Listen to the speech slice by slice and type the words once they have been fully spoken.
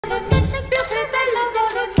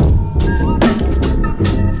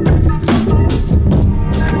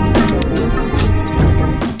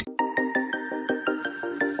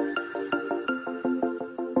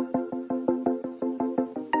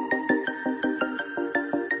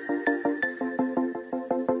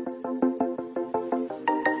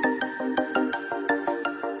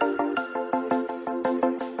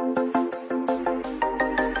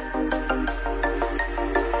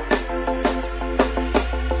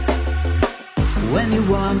When you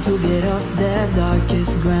want to get off the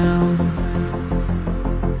darkest ground,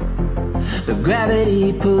 the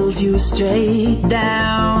gravity pulls you straight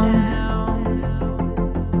down.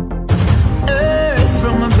 Earth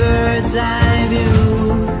from a bird's eye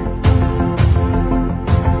view.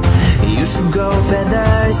 You should grow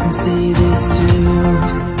feathers and see this too.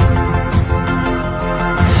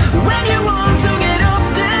 When you want to get off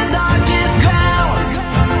the darkest ground,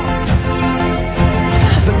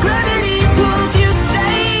 the gravity pulls you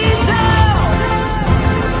straight down.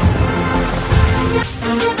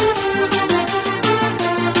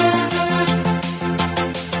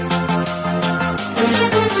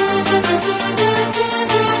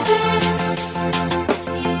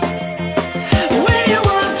 When you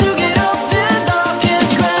want to get off the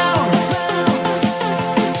darkest ground,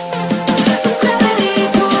 the gravity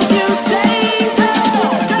pulls you straight down.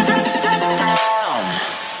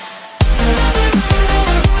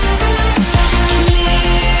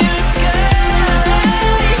 Clear sky.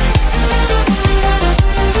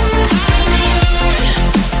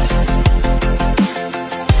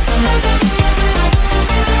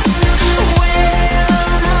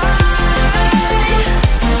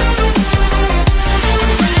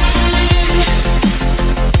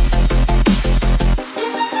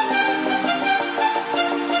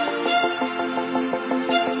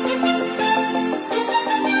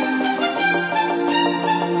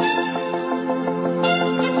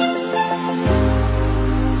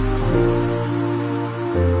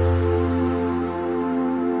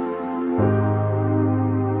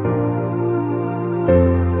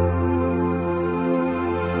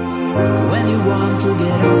 When you want to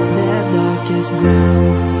get off the darkest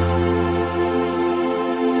ground,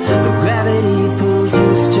 the gravity pulls you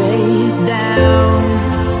straight down.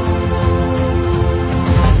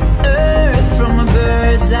 Earth from a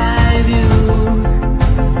bird's eye view.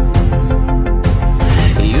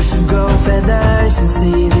 You should grow feathers and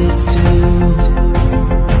see this too.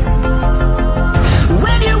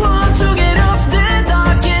 When you want to get off the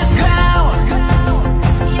darkest ground,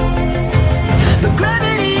 the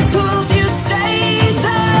gravity pulls you straight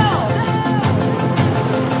down.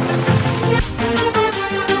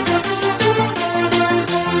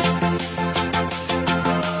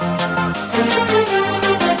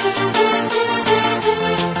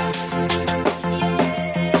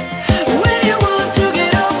 When you want to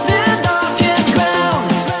get off the darkest ground,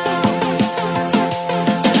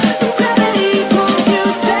 the gravity pulls you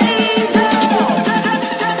straight down.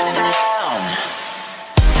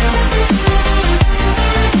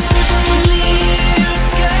 Clear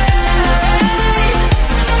sky.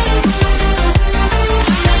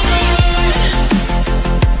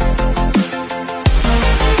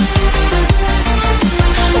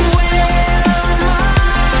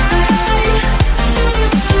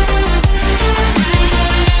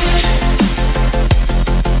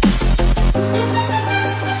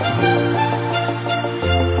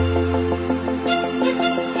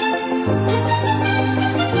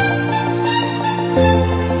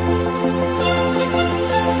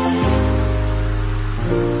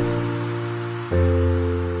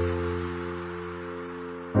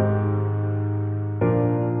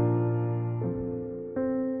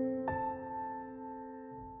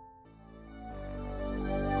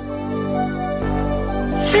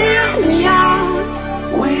 Fill me out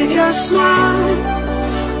with your smile,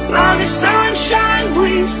 now the sunshine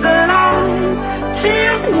brings the light.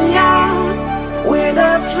 Fill me out with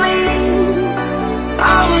a flame,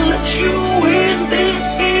 I will let you in this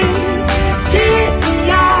game. Take me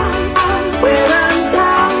out when I'm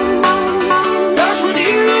down, 'cause with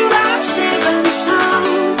you I'm safe and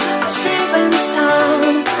sound. I'm safe and sound.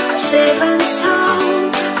 I'm safe and sound.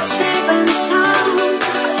 I'm safe and sound.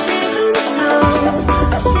 I'm safe and sound.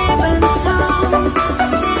 I'm safe and sound. I'm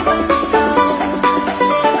safe and sound. I'm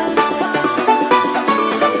safe and sound. I'm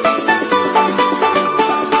safe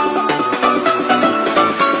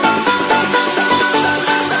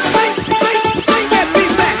and sound.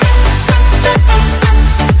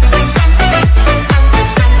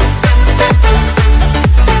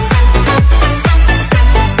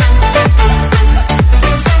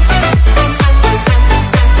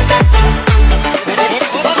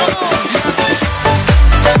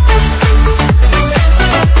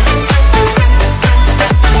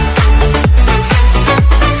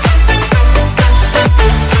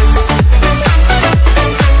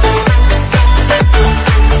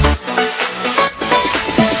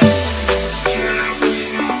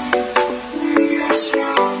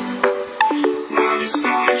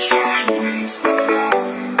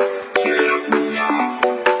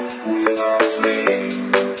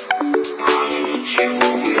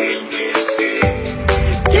 you.